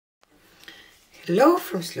Hello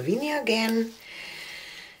from Slovenia again.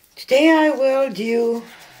 Today I will do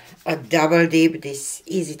a double dip, this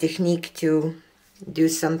easy technique to do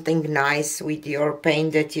something nice with your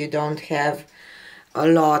paint that you don't have a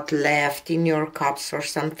lot left in your cups or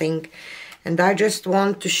something. And I just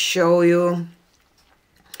want to show you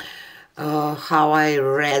how I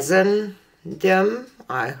resin them.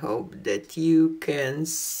 I hope that you can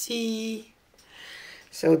see.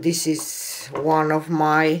 So this is one of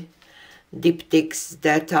my diptychs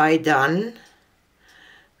that I done.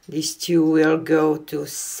 These two will go to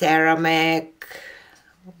ceramic.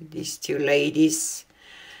 These two ladies,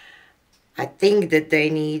 I think that they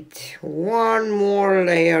need one more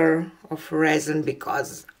layer of resin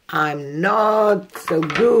because I'm not so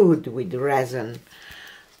good with resin.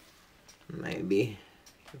 Maybe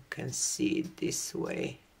you can see it this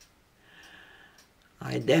way.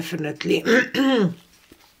 I definitely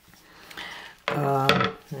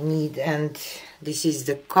need, and this is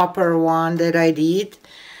the copper one that I did.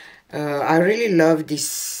 I really love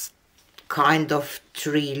this kind of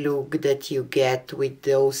tree look that you get with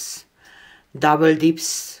those double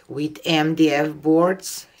dips with MDF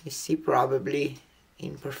boards. You see probably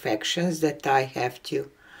imperfections that I have to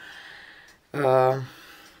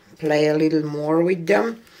play a little more with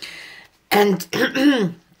them.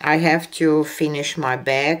 And I have to finish my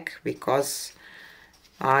bag because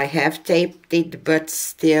I have taped it, but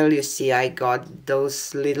still, you see, I got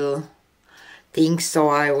those little things, so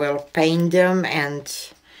I will paint them and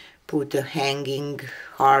put a hanging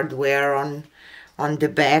hardware on the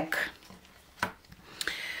back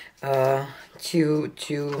to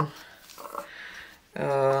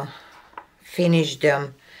finish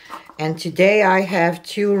them. And today I have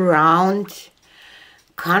two round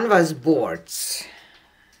canvas boards,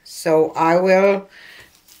 so I will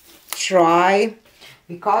try.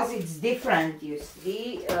 Because it's different, you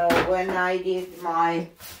see, when I did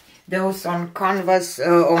those on canvas,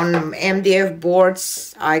 on MDF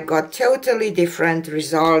boards, I got totally different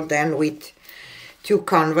result than with two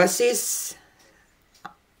canvases.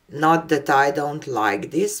 Not that I don't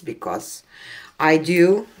like this, because I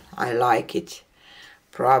do, I like it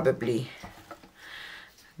probably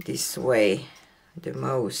this way the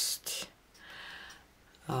most,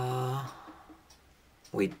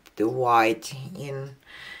 with the white in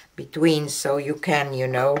between, so you can, you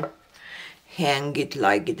know, hang it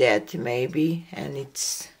like that maybe. And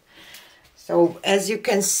it's so, as you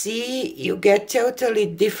can see, you get totally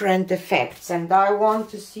different effects, and I want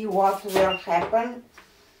to see what will happen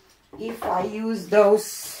if I use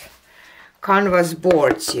those canvas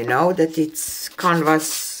boards, you know, that it's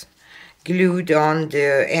canvas glued on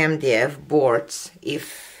the MDF boards,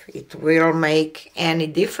 if it will make any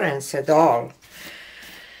difference at all.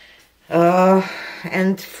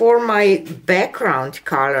 And for my background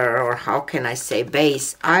color, or how can I say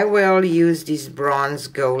base, I will use this bronze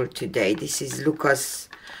gold today. This is Lukas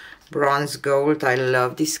bronze gold. I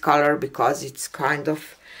love this color because it's kind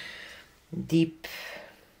of deep,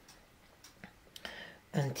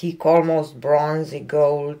 antique, almost bronzy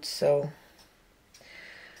gold. So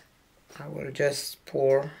I will just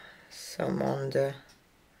pour some on the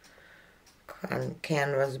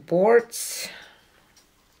canvas boards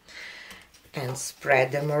and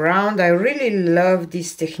spread them around. I really love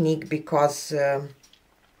this technique because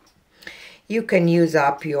you can use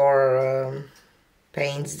up your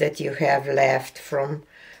paints that you have left from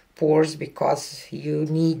pours, because you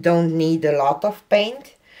don't need a lot of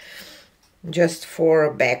paint just for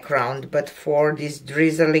a background, but for this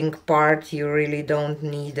drizzling part you really don't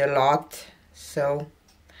need a lot. So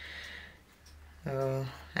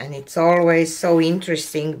and it's always so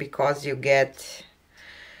interesting because you get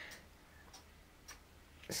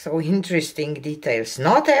so interesting details.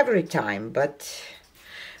 Not every time, but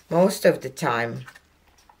most of the time.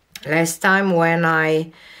 Last time when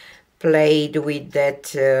I played with that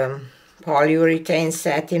polyurethane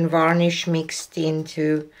satin varnish mixed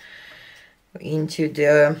into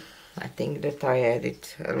the, I think that I added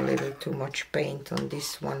a little too much paint on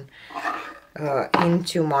this one,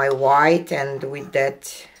 into my white, and with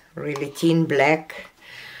that really thin black,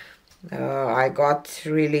 I got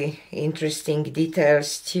really interesting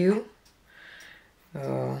details too.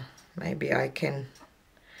 Maybe I can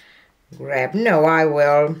grab, no, I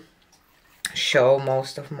will show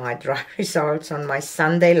most of my dry results on my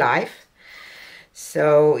Sunday live.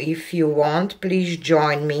 So if you want, please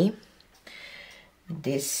join me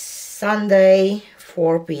this Sunday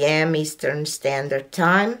 4 p.m. Eastern Standard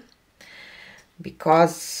Time,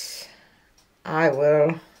 because I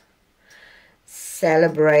will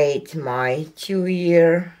celebrate my 2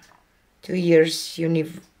 years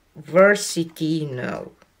university,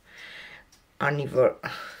 no,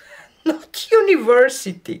 not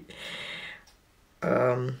university.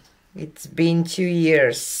 It's been 2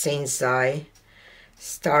 years since I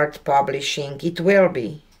start publishing. It will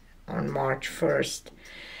be on March 1st.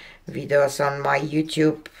 Videos on my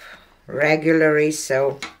YouTube regularly,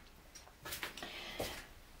 so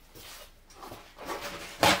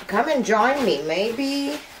come and join me.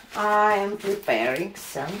 Maybe I am preparing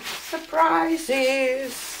some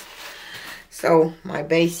surprises. So my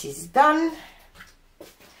base is done.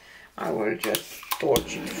 I will just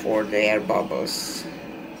torch it for the air bubbles,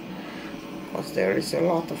 because there is a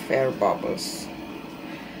lot of air bubbles.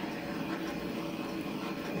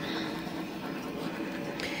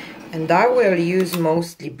 And I will use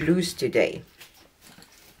mostly blues today.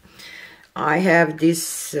 I have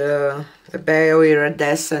this Pebeo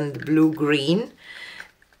iridescent blue-green,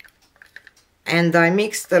 and I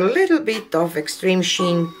mixed a little bit of extreme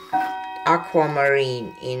sheen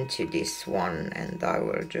aquamarine into this one, and I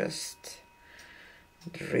will just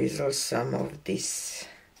drizzle some of this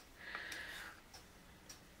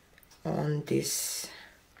on these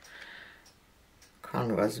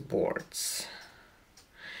canvas boards.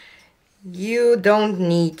 You don't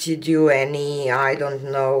need to do any, I don't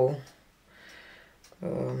know,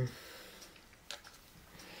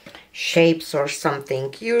 shapes or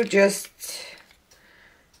something. You just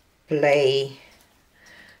play.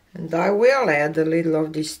 And I will add a little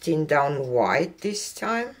of this thin down white this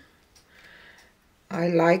time. I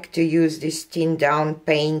like to use these thin down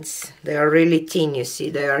paints. They are really thin, you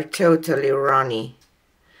see, they are totally runny.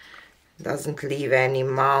 Doesn't leave any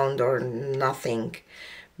mound or nothing.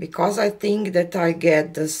 Because I think that I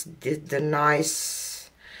get the nice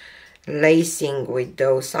lacing with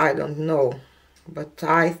those. I don't know, but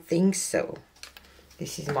I think so.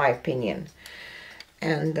 This is my opinion.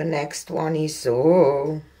 And the next one is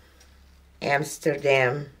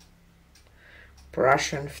Amsterdam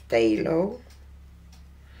Prussian phthalo.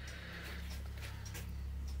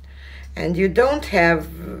 And you don't have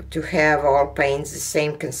to have all paints the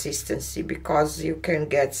same consistency, because you can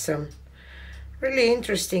get some really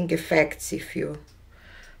interesting effects if you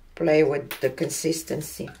play with the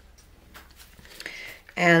consistency.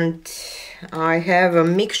 And I have a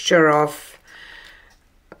mixture of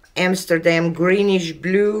Amsterdam greenish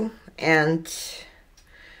blue and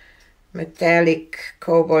metallic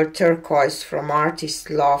cobalt turquoise from Artist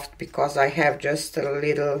Loft, because I have just a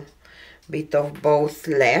little bit of both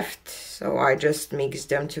left, so I just mix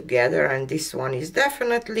them together. And this one is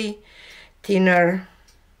definitely thinner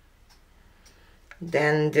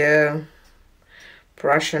than the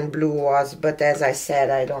Prussian blue was, but as I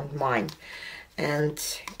said, I don't mind. And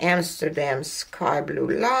Amsterdam sky blue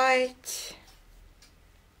light.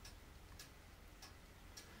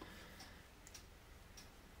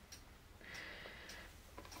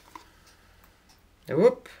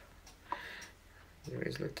 Whoop, there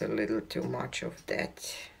is a little too much of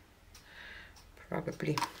that.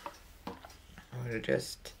 Probably I will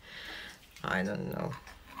just, I don't know,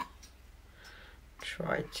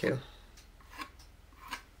 try to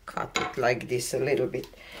cut it like this a little bit.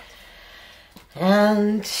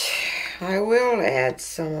 And I will add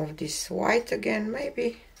some of this white again,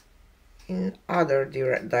 maybe in other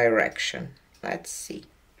direction. Let's see.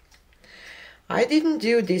 I didn't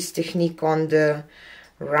do this technique on the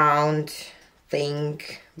round thing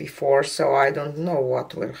before, so I don't know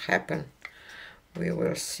what will happen. We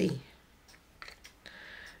will see.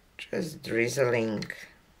 Just drizzling.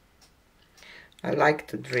 I like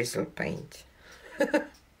to drizzle paint.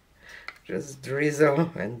 Just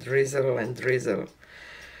drizzle and drizzle and drizzle.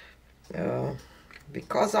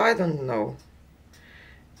 Because I don't know.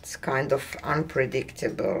 It's kind of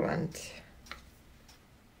unpredictable, and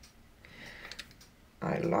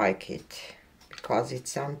I like it because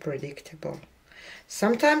it's unpredictable.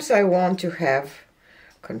 Sometimes I want to have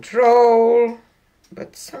control,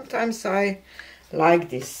 but sometimes I like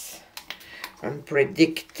this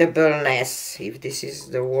unpredictableness, if this is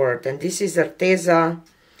the word. And this is Arteza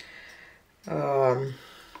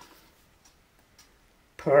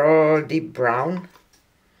pearl deep brown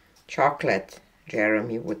chocolate,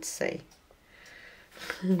 Jeremy would say.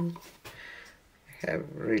 I have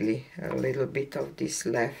really a little bit of this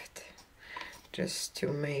left, just to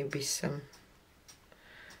maybe some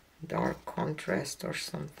dark contrast or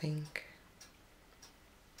something.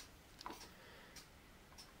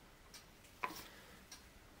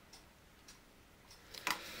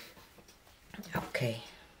 Okay.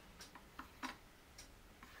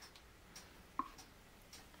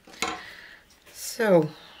 So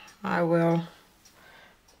I will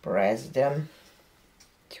press them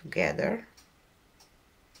together.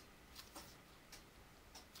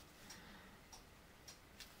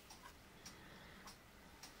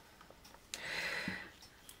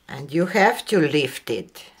 And you have to lift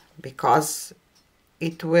it because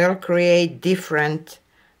it will create different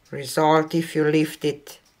result if you lift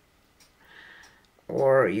it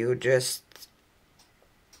or you just,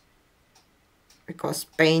 because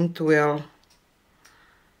paint will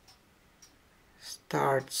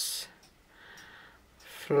starts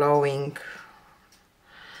flowing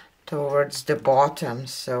towards the bottom.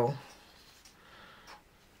 So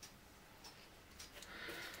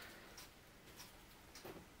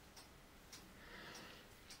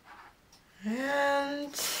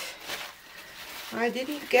and I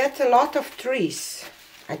didn't get a lot of trees.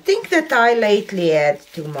 I think that I lately add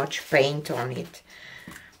too much paint on it,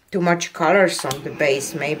 too much colors on the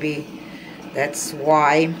base. Maybe that's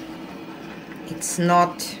why it's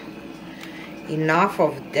not enough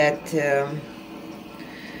of that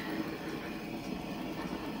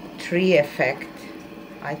tree effect,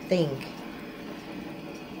 I think.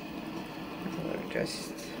 We'll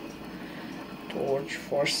just torch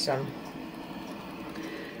for some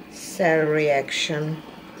cell reaction.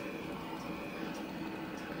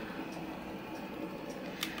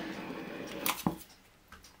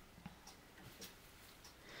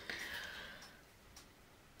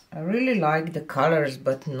 I really like the colors,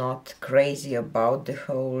 but not crazy about the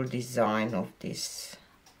whole design of this.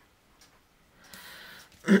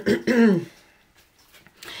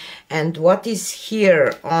 And what is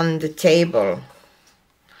here on the table,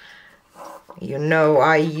 you know,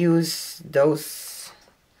 I use those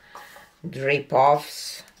drip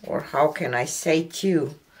offs, or how can I say,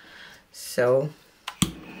 too. So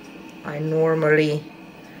I normally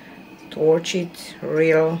torch it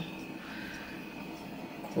real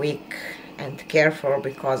quick and careful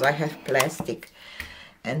because I have plastic,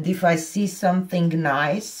 and if I see something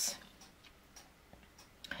nice,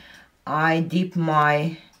 I dip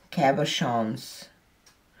my cabochons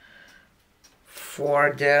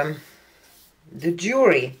for the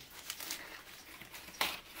jewelry.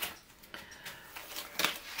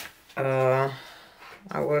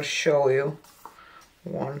 I will show you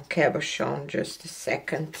one cabochon, just a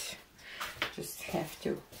second. Just have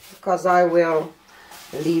to, because I will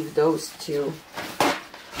leave those two.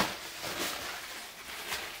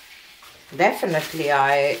 Definitely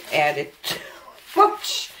I added too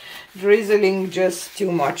much drizzling, just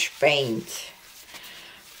too much paint.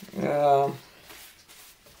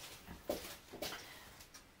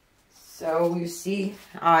 So you see,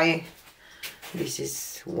 this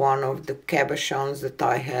is one of the cabochons that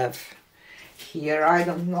I have here. I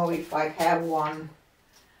don't know if I have one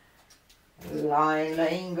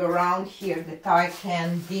laying around here that I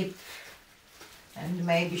can dip and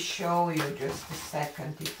maybe show you. Just a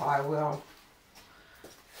second, if I will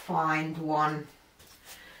find one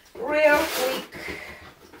real quick.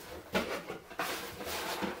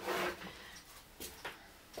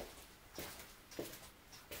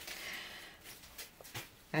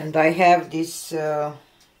 And I have this,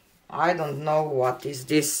 I don't know what is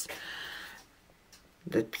this,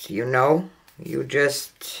 that, you know, you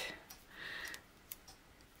just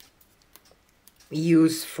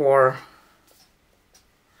use for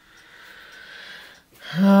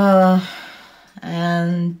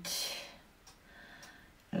and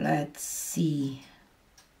let's see,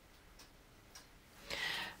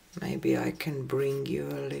 maybe I can bring you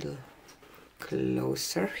a little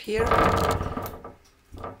closer here.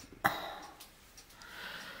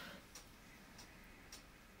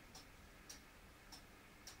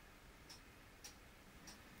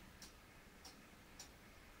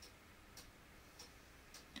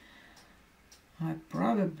 I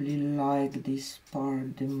probably like this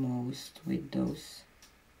part the most with those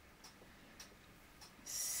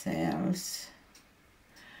cells,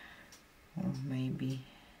 or maybe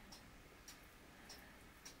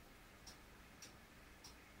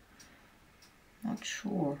not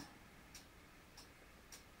sure.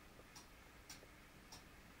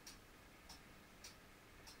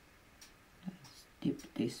 Let's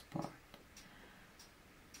dip this part.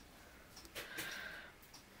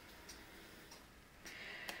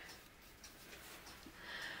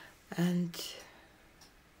 And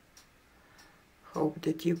hope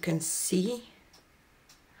that you can see.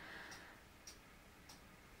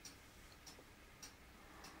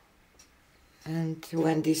 And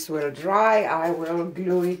when this will dry, I will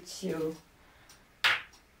glue it to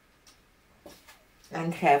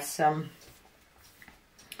and have some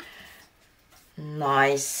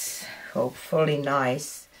nice, hopefully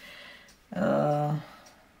nice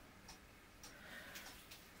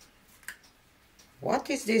what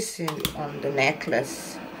is this on the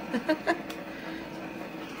necklace?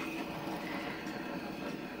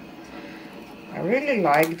 I really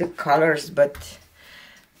like the colors, but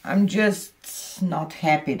I'm just not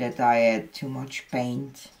happy that I had too much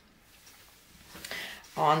paint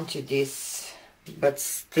onto this, but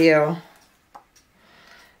still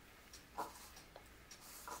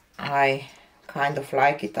I kind of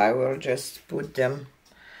like it. I will just put them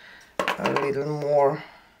a little more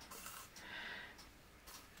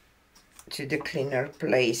to the cleaner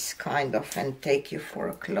place, kind of, and take you for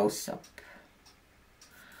a close-up.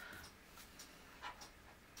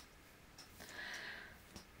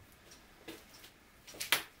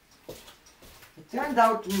 It turned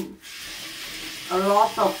out a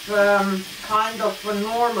lot of kind of a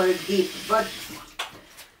normal dip, but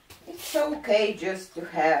it's okay just to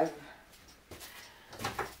have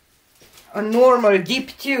a normal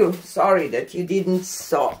dip too. Sorry that you didn't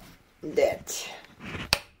saw that.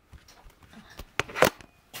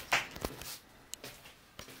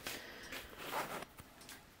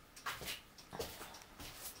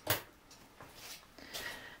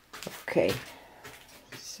 Okay,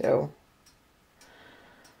 so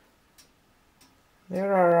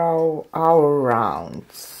there are our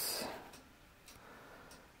rounds.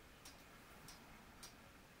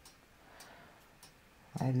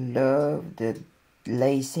 I love the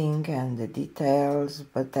lacing and the details,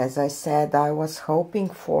 but as I said, I was hoping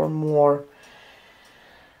for more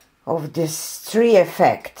of this tree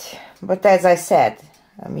effect. But as I said,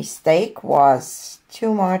 a mistake was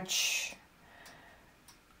too much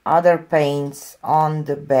other paints on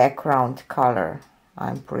the background color.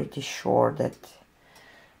 I'm pretty sure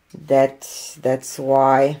that's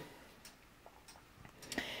why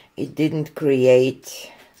it didn't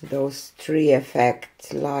create those tree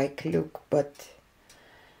effect like look, but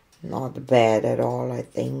not bad at all, I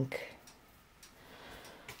think.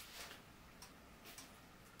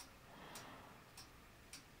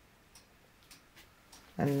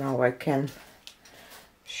 And now I can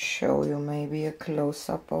show you maybe a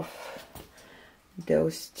close-up of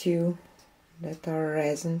those two that are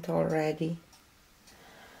resined already.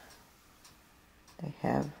 They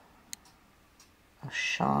have a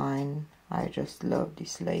shine. I just love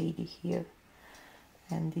this lady here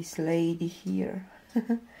and this lady here.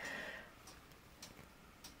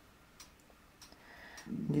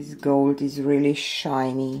 This gold is really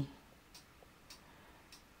shiny.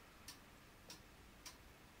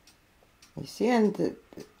 You see, and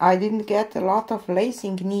I didn't get a lot of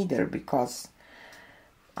lacing neither, because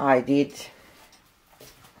I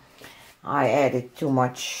added too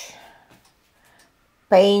much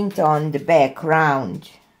paint on the background.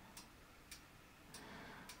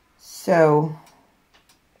 So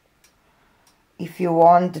if you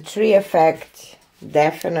want the tree effect,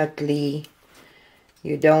 definitely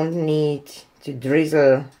you don't need to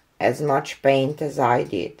drizzle as much paint as I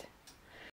did.